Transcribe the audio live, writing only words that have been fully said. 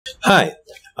Hi,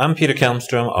 I'm Peter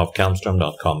Kalmstrom of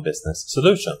kalmstrom.com Business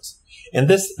Solutions. In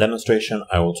this demonstration,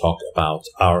 I will talk about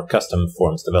our custom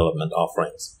forms development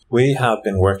offerings. We have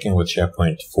been working with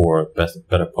SharePoint for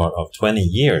better part of 20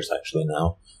 years actually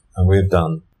now, and we've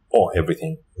done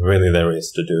everything really there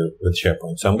is to do with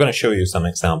SharePoint. So I'm going to show you some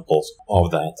examples of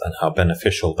that and how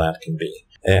beneficial that can be.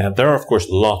 There are, of course,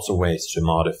 lots of ways to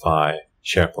modify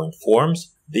SharePoint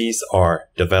forms. These are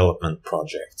development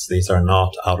projects. These are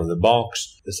not out of the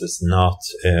box. This is not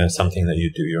something that you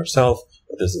do yourself,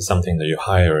 but this is something that you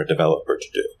hire a developer to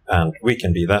do. And we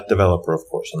can be that developer, of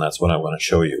course, and that's what I want to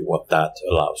show you, what that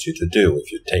allows you to do if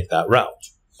you take that route.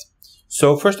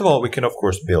 So first of all, we can, of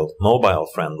course, build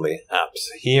mobile-friendly apps.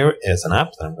 Here is an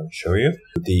app that I'm going to show you,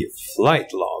 the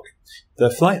flight log.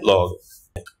 The flight log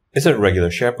is a regular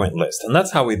SharePoint list, and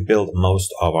that's how we build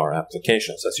most of our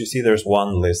applications. As you see, there's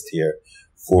one list here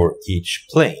for each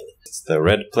plane. It's the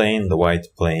red plane, the white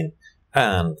plane,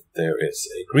 and there is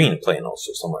a green plane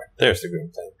also somewhere. There's the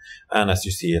green plane. And as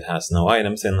you see, it has no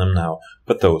items in them now,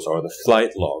 but those are the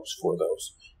flight logs for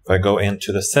those. If I go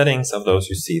into the settings of those,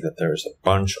 you see that there's a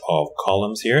bunch of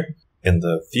columns here. In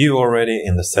the view already,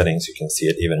 in the settings, you can see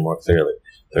it even more clearly.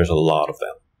 There's a lot of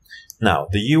them. Now,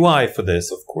 the UI for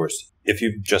this, of course, if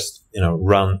you just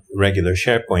run regular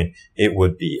SharePoint, it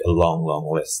would be a long, long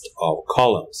list of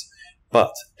columns.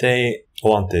 But they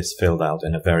want this filled out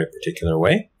in a very particular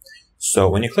way. So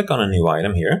when you click on a new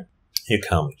item here, you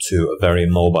come to a very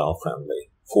mobile-friendly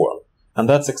form. And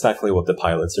that's exactly what the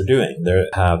pilots are doing. They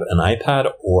have an iPad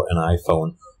or an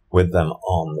iPhone with them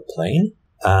on the plane.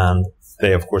 And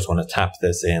they, of course, want to tap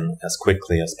this in as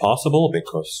quickly as possible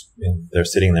because they're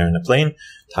sitting there in a plane.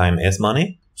 Time is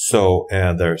money. So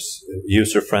there's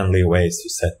user-friendly ways to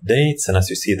set dates. And as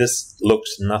you see, this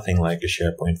looks nothing like a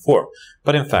SharePoint form.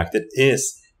 But in fact, it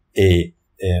is a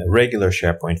regular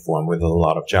SharePoint form with a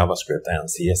lot of JavaScript and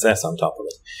CSS on top of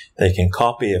it. They can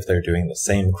copy if they're doing the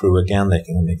same crew again. They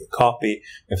can make a copy.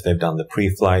 If they've done the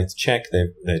pre-flight check,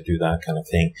 they do that kind of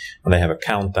thing. And they have a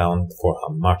countdown for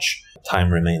how much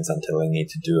time remains until they need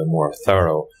to do a more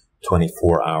thorough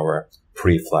 24-hour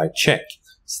pre-flight check.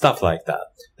 Stuff like that.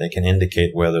 They can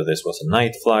indicate whether this was a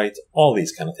night flight, all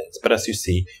these kind of things. But as you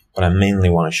see, what I mainly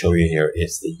want to show you here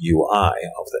is the UI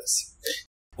of this.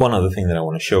 One other thing that I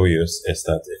want to show you is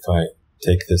that if I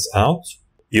take this out,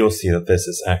 you'll see that this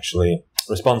is actually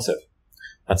responsive.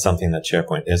 That's something that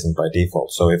SharePoint isn't by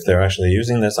default. So if they're actually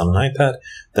using this on an iPad,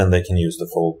 then they can use the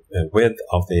full width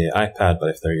of the iPad. But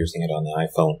if they're using it on the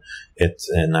iPhone, it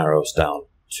narrows down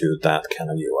to that kind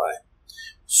of UI.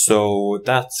 So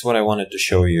that's what I wanted to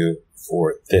show you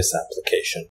for this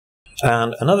application.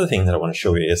 And another thing that I want to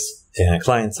show you is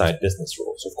client-side business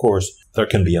rules. Of course, there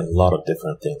can be a lot of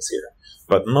different things here.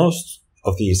 But most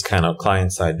of these kind of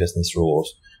client-side business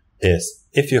rules is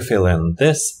if you fill in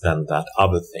this, then that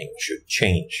other thing should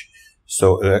change.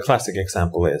 So a classic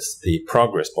example is the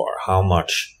progress bar. How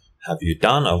much have you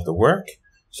done of the work?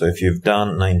 So if you've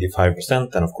done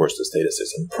 95%, then of course the status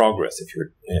is in progress. If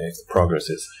the progress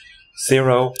is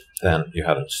 0, then you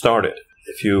haven't started.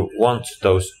 If you want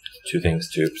those two things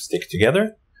to stick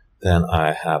together, then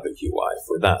I have a UI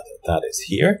for that. That is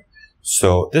here.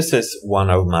 So this is one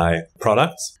of my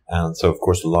products. And so, of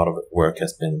course, a lot of work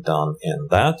has been done in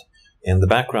that. In the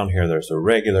background here, there's a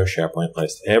regular SharePoint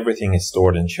list. Everything is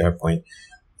stored in SharePoint.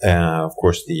 Of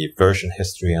course, the version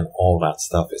history and all that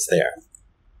stuff is there.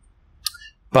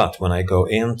 But when I go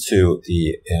into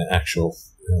the actual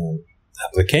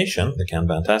application, the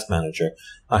Kanban Task Manager,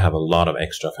 I have a lot of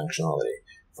extra functionality.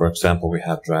 For example, we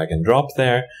have drag and drop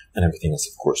there, and everything is,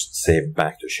 of course, saved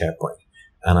back to SharePoint.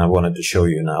 And I wanted to show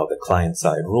you now the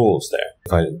client-side rules there.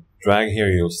 If I drag here,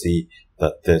 you'll see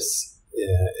that this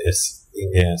is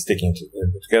sticking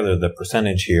together. The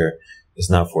percentage here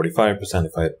is now 45%.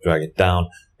 If I drag it down,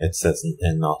 it says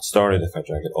not started. If I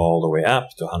drag it all the way up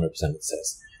to 100%, it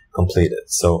says completed.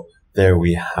 So there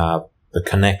we have the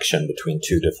connection between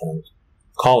two different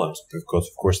columns, because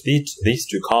of course these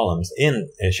two columns in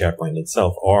SharePoint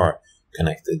itself are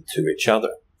connected to each other.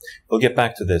 We'll get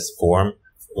back to this form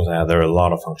because there are a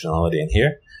lot of functionality in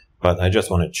here, but I just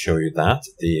wanted to show you that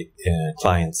the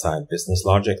client-side business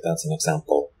logic, that's an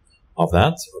example of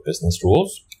that, or business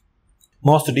rules.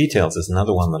 Master details is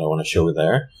another one that I want to show you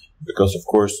there, because of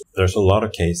course there's a lot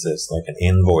of cases like an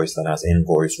invoice that has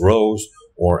invoice rows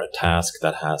or a task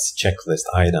that has checklist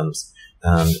items,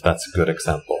 and that's a good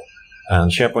example. And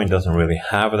SharePoint doesn't really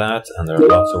have that, and there are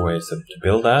lots of ways to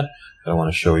build that. But I want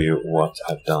to show you what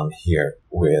I've done here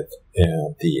with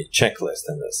the checklist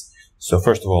in this. So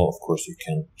first of all, of course, you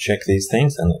can check these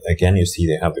things. And again, you see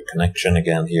they have the connection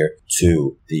again here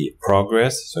to the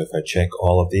progress. So if I check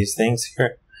all of these things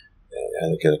here,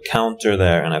 I get a counter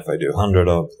there, and if I do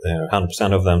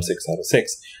 100% of them, 6 out of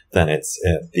 6, then it's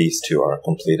these two are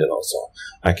completed also.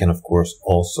 I can, of course,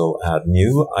 also add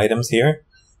new items here.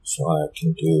 So I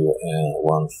can do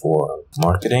one for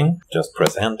marketing. Just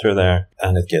press enter there,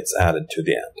 and it gets added to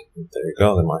the end. There you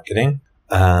go, the marketing.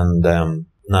 And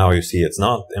now you see it's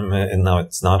not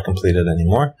completed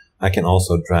anymore. I can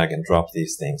also drag and drop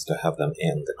these things to have them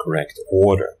in the correct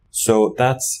order. So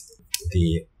that's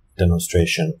the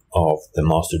demonstration of the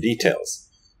master details.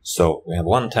 So we have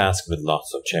one task with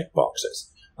lots of checkboxes,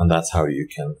 and that's how you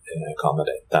can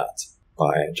accommodate that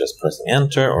by just pressing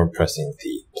enter or pressing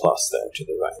the plus there to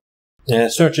the right.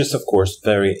 Search is, of course,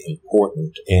 very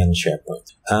important in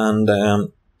SharePoint,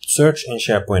 and search in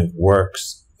SharePoint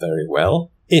works very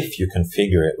well if you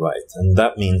configure it right. And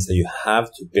that means that you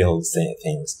have to build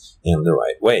things in the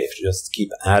right way. If you just keep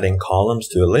adding columns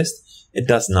to a list, it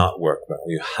does not work well.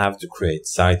 You have to create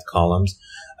site columns,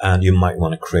 and you might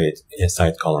want to create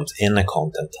site columns in a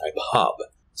content type hub.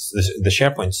 So the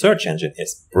SharePoint search engine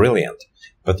is brilliant,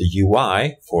 but the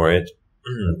UI for it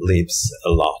leaves a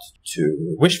lot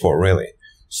to wish for, really.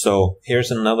 So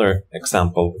here's another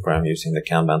example where I'm using the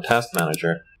Kanban Task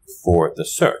Manager for the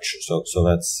search. So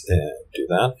let's do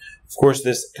that. Of course,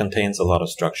 this contains a lot of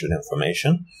structured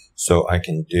information. So I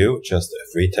can do just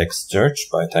a free text search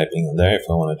by typing in there. If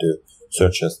I want to do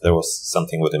search as there was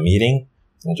something with a meeting,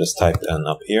 I just type in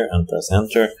up here and press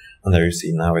enter. And there you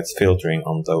see now it's filtering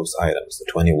on those items, the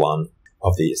 21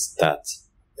 of these that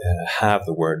have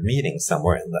the word meeting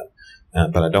somewhere in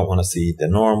them. But I don't want to see the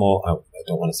normal. I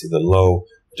don't want to see the low.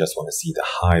 I just want to see the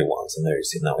high ones. And there you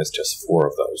see now it's just 4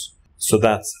 of those. So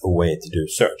that's a way to do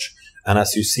search. And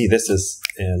as you see, this is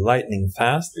lightning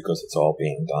fast because it's all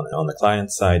being done on the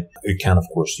client side. You can, of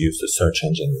course, use the search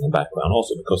engine in the background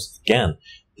also because, again,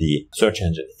 the search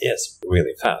engine is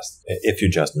really fast if you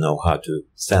just know how to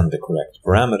send the correct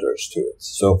parameters to it.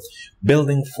 So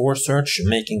building for search,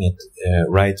 making it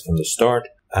right from the start,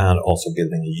 and also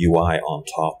building a UI on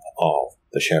top of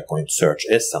the SharePoint search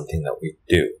is something that we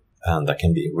do, and that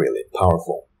can be really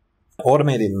powerful.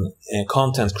 Automating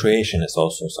content creation is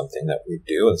also something that we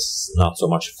do. It's not so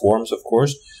much forms, of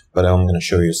course, but I'm going to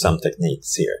show you some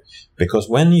techniques here. Because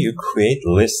when you create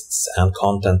lists and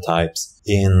content types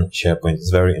in SharePoint,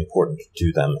 it's very important to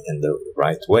do them in the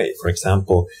right way. For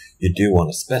example, you do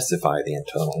want to specify the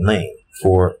internal name.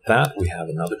 For that, we have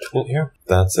another tool here.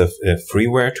 That's a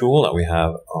freeware tool that we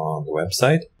have on the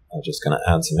website. I'm just going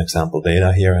to add some example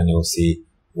data here, and you'll see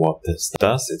what this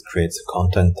does. It creates a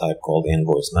content type called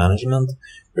invoice management,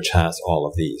 which has all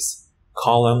of these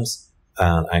columns,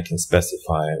 and I can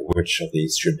specify which of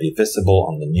these should be visible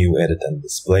on the new edit and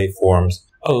display forms.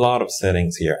 A lot of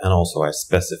settings here, and also I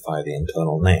specify the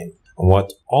internal name. And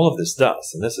what all of this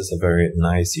does, and this is a very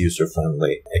nice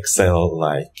user-friendly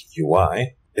Excel-like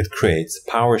UI, it creates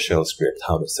a PowerShell script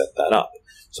how to set that up.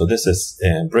 So this is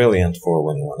brilliant for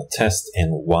when you want to test in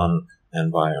one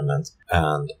environment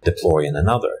and deploy in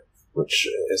another, which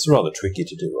is rather tricky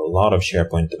to do. A lot of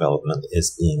SharePoint development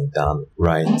is being done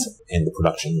right in the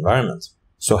production environment.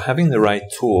 So having the right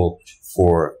tool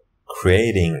for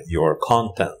creating your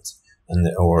content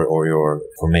or your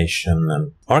information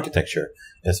and architecture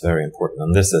is very important.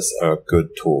 And this is a good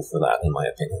tool for that, in my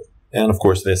opinion. And of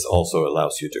course, this also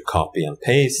allows you to copy and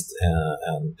paste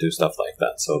and do stuff like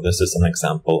that. So this is an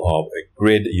example of a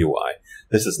grid UI.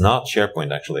 This is not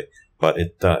SharePoint, actually, but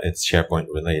it's SharePoint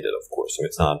related, of course, so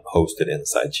it's not hosted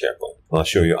inside SharePoint. I'll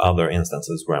show you other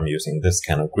instances where I'm using this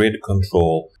kind of grid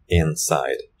control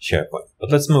inside SharePoint.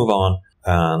 But let's move on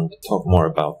and talk more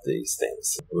about these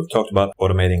things. We've talked about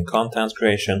automating content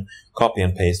creation, copy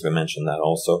and paste, we mentioned that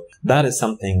also. That is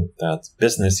something that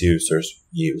business users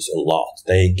use a lot.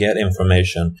 They get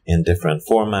information in different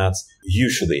formats,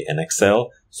 usually in Excel.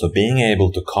 So being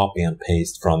able to copy and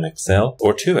paste from Excel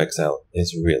or to Excel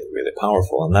is really, really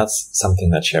powerful. And that's something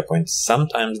that SharePoint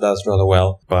sometimes does rather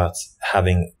well, but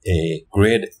having a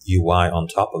grid UI on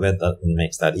top of it that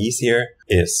makes that easier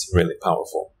is really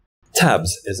powerful.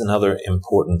 Tabs is another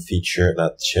important feature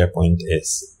that SharePoint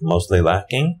is mostly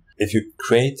lacking. If you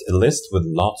create a list with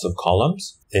lots of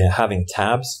columns, having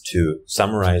tabs to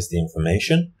summarize the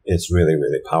information is really,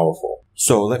 really powerful.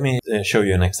 So let me show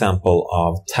you an example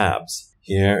of tabs.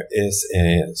 Here is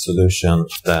a solution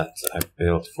that I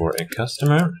built for a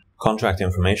customer. Contract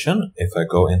information. If I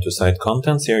go into site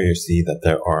contents here, you see that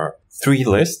there are 3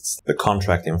 lists: the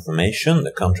contract information,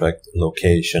 the contract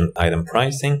location, item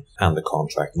pricing, and the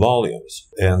contract volumes.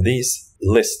 And these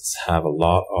lists have a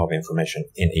lot of information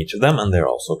in each of them, and they're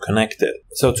also connected.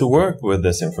 So to work with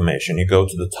this information, you go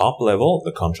to the top level,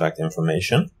 the contract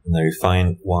information, and there you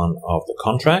find one of the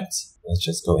contracts. Let's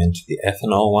just go into the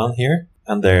ethanol one here.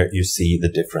 And there you see the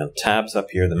different tabs up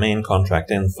here, the main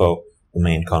contract info, the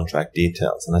main contract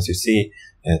details. And as you see,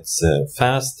 it's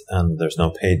fast and there's no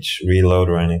page reload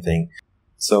or anything.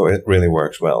 So it really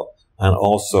works well. And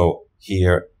also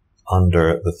here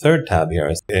under the third tab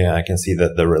here, I can see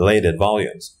that the related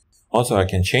volumes. Also, I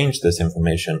can change this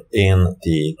information in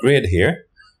the grid here.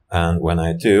 And when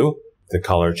I do, the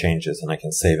color changes and I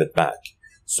can save it back.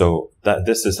 So that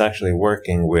this is actually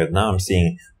working with, now I'm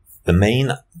seeing the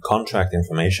main contract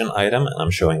information item, and I'm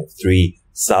showing 3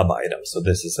 sub-items. So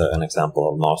this is an example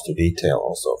of master detail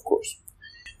also, of course.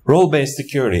 Role-based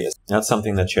security, that's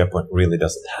something that SharePoint really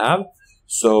doesn't have.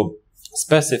 So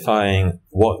specifying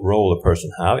what role a person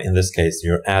have, in this case,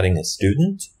 you're adding a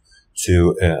student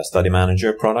to a study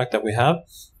manager product that we have,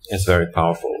 is very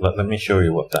powerful. Let me show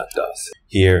you what that does.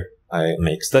 Here, I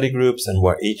make study groups, and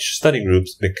where each study group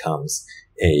becomes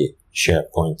a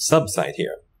SharePoint subsite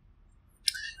here.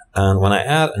 And when I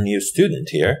add a new student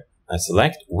here, I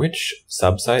select which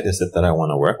subsite is it that I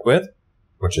want to work with,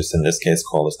 which is in this case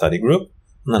called a study group,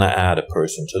 and then I add a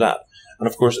person to that. And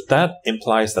of course, that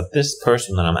implies that this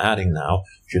person that I'm adding now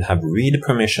should have read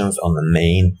permissions on the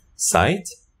main site,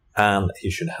 and he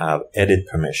should have edit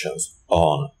permissions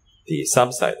on the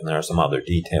subsite. And there are some other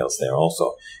details there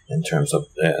also in terms of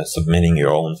submitting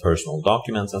your own personal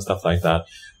documents and stuff like that.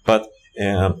 But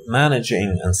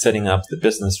managing and setting up the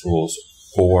business rules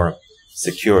for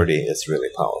security is really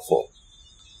powerful.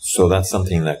 So that's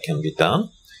something that can be done.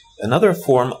 Another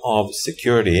form of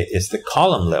security is the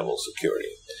column level security.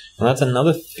 And that's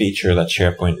another feature that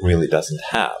SharePoint really doesn't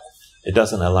have. It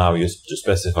doesn't allow you to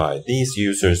specify these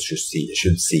users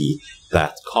should see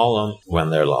that column when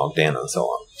they're logged in and so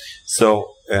on.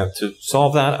 So to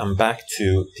solve that, I'm back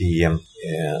to the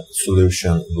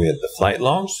solution with the flight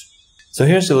logs. So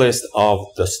here's a list of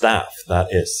the staff that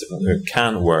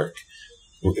can work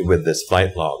with this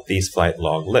flight log, these flight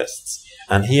log lists.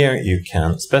 And here you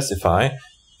can specify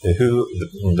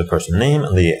the person name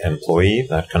and the employee.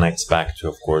 That connects back to,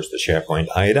 of course, the SharePoint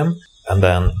item, and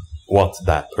then what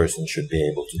that person should be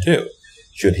able to do.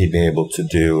 Should he be able to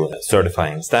do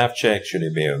certifying staff check? Should he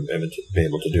be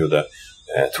able to do the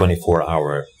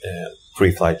 24-hour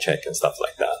pre-flight check and stuff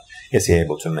like that? Is he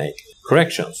able to make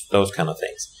corrections? Those kind of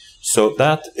things. So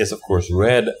that is, of course,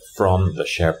 read from the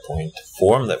SharePoint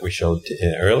form that we showed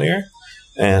earlier.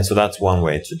 And so that's one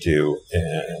way to do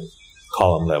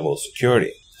column level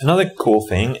security. Another cool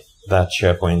thing that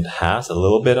SharePoint has a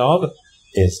little bit of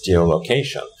is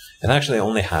geolocation. It actually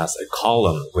only has a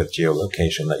column with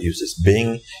geolocation that uses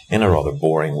Bing in a rather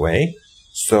boring way.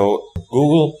 So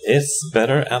Google is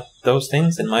better at those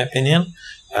things, in my opinion,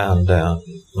 and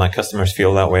my customers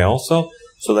feel that way also.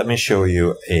 So let me show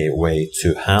you a way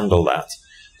to handle that.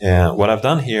 What I've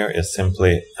done here is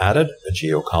simply added a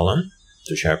geo column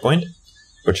to SharePoint,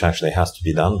 which actually has to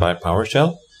be done by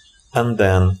PowerShell. And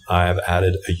then I've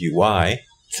added a UI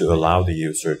to allow the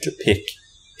user to pick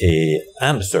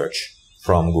and search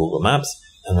from Google Maps.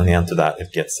 And when you enter that,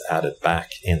 it gets added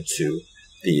back into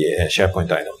the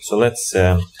SharePoint item. So let's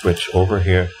switch over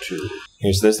here to,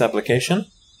 here's this application.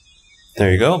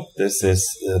 There you go. This is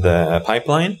the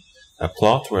pipeline, a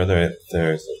plot where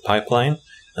there's a pipeline.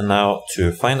 And now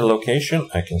to find a location,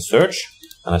 I can search.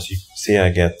 And as you see,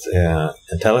 I get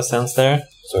IntelliSense there.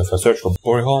 So if I search for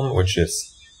Borgholm, which is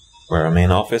where our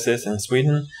main office is in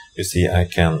Sweden, you see I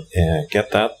can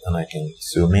get that, and I can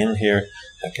zoom in here.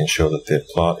 I can show that the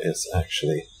plot is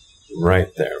actually right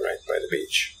there, right by the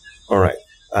beach. All right,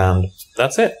 and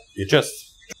that's it. You just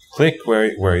click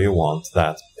where you want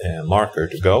that marker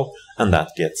to go, and that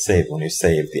gets saved when you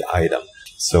save the item.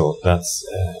 So that's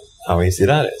how easy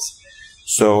that is.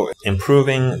 So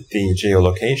improving the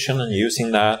geolocation and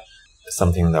using that is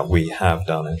something that we have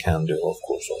done and can do, of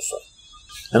course, also.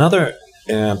 Another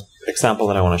example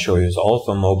that I want to show you is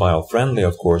also mobile friendly,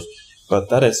 of course, but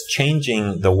that is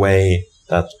changing the way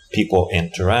that people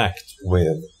interact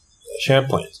with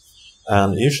SharePoint.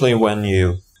 And usually when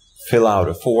you fill out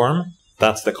a form,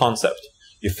 that's the concept.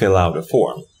 You fill out a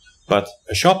form. But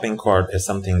a shopping cart is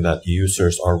something that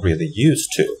users are really used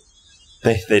to.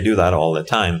 They do that all the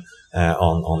time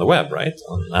on the web, right?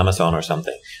 On Amazon or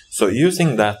something. So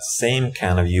using that same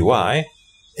kind of UI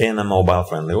in a mobile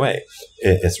friendly way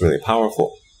is really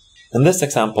powerful. In this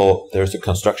example, there's a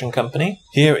construction company.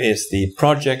 Here is the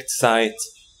project site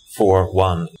for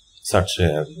one such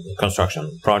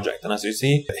construction project. And as you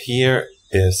see, here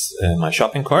is my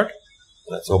shopping cart.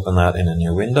 Let's open that in a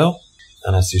new window.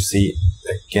 And as you see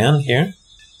again here,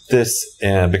 this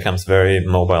becomes very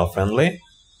mobile friendly,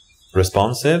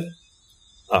 responsive,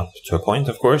 up to a point,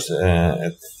 of course.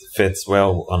 It fits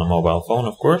well on a mobile phone,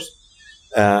 of course.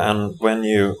 And when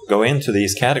you go into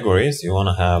these categories, you want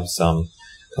to have some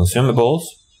consumables,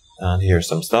 and here's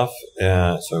some stuff.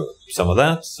 So some of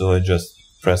that. So just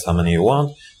press how many you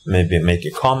want. Maybe make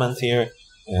a comment here,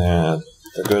 the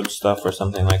good stuff or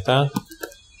something like that.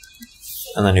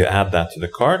 And then you add that to the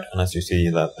cart, and as you see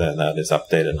that is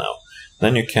updated now.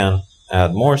 Then you can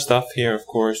add more stuff here, of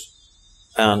course.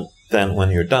 And then when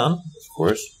you're done, of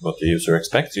course, what the user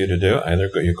expects you to do, either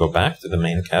you go back to the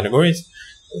main categories.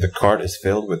 The cart is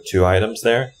filled with 2 items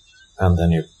there, and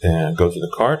then you go to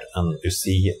the cart and you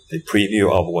see the preview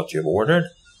of what you've ordered.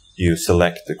 You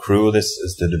select the crew this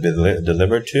is to be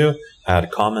delivered to,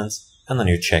 add comments, and then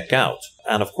you check out.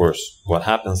 And of course, what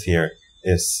happens here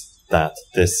is that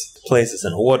this places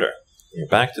an order. You're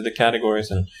back to the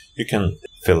categories and you can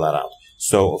fill that out.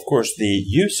 So of course, the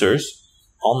users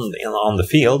on the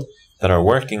field that are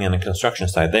working in a construction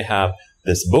site, they have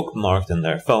this bookmarked in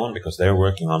their phone because they're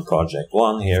working on project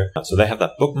 1 here. So they have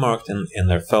that bookmarked in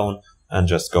their phone and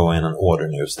just go in and order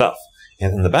new stuff.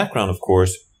 And in the background, of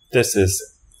course, this is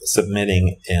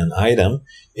submitting an item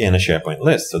in a SharePoint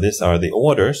list. So these are the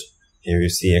orders. Here you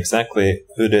see exactly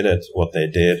who did it, what they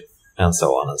did, and so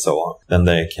on and so on. Then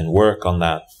they can work on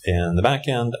that in the back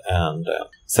end and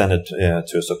send it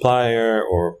to a supplier,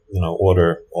 or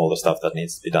order all the stuff that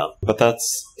needs to be done. But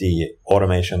that's the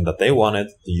automation that they wanted,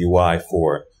 the UI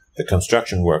for the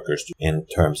construction workers in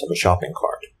terms of a shopping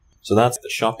cart. So that's the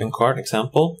shopping cart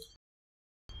example.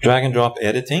 Drag and drop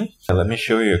editing. Let me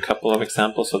show you a couple of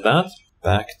examples of that.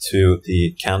 Back to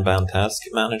the Kanban task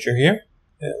manager here.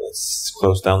 Let's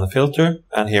close down the filter.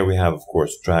 And here we have, of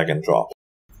course, drag and drop.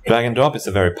 Drag and drop is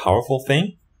a very powerful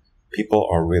thing. People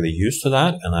are really used to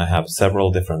that, and I have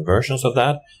several different versions of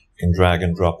that. You can drag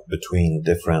and drop between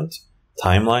different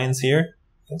timelines here.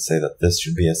 You can say that this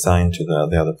should be assigned to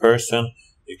the other person.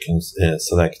 You can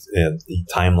select the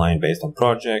timeline based on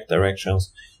project,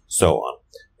 directions, so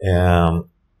on.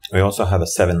 We also have a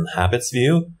 7 habits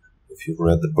view. If you've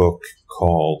read the book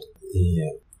called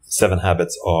The 7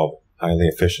 Habits of Highly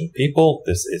Efficient People,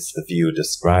 this is the view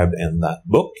described in that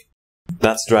book.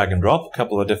 That's drag and drop, a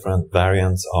couple of different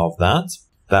variants of that.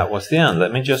 That was the end.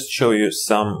 Let me just show you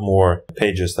some more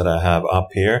pages that I have up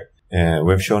here.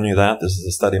 We've shown you that. This is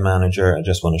the study manager. I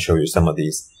just want to show you some of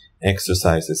these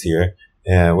exercises here.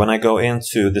 When I go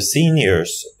into the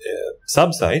seniors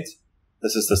subsite,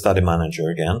 this is the study manager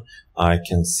again. I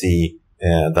can see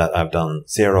that I've done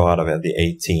 0 out of the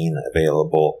 18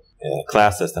 available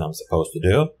classes that I'm supposed to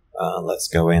do. Let's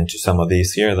go into some of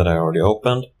these here that I already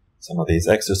opened. Some of these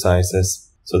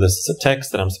exercises. So this is a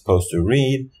text that I'm supposed to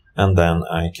read, and then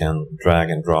I can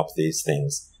drag and drop these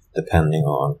things depending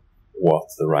on what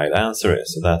the right answer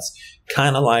is. So that's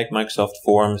kind of like Microsoft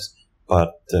Forms,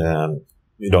 but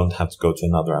you don't have to go to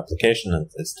another application,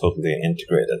 and it's totally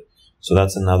integrated. So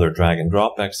that's another drag and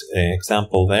drop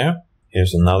example there.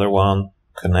 Here's another one.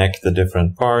 Connect the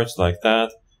different parts like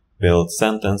that. Build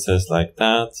sentences like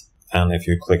that. And if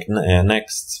you click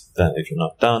next, then if you're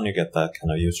not done, you get that kind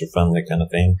of user-friendly kind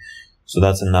of thing. So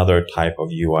that's another type of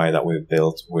UI that we've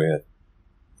built with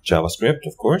JavaScript,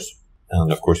 of course.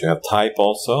 And of course, you have type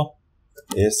also.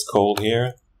 Is cold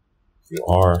here. You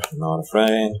are not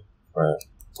afraid. Where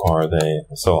are they?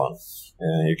 And so on.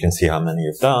 You can see how many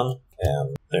you've done.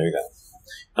 And there you go.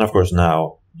 And of course,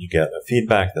 now you get a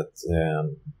feedback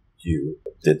that you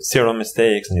did 0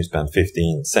 mistakes and you spent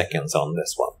 15 seconds on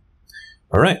this one.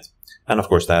 All right. And of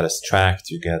course, that is tracked.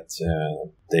 You get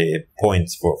the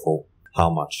points for how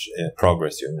much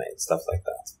progress you've made, stuff like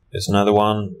that. There's another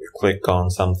one. You click on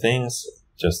some things.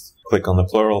 Just click on the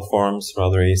plural forms,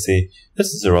 rather easy. This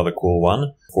is a rather cool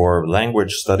one for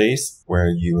language studies, where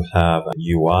you have a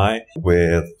UI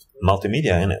with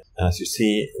multimedia in it. As you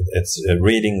see, it's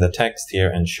reading the text here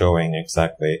and showing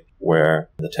exactly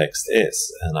where the text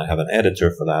is. And I have an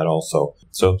editor for that also.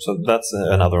 So that's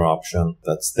another option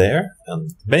that's there.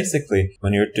 And basically,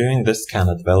 when you're doing this kind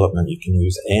of development, you can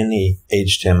use any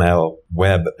HTML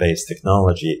web-based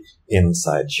technology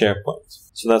inside SharePoint.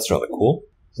 So that's rather cool.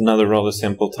 It's another rather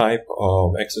simple type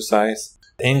of exercise.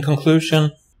 In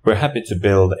conclusion, we're happy to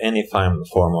build any form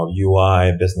of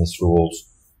UI, business rules,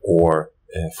 or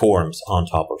forms on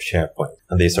top of SharePoint.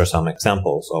 And these are some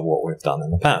examples of what we've done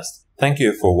in the past. Thank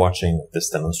you for watching this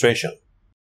demonstration.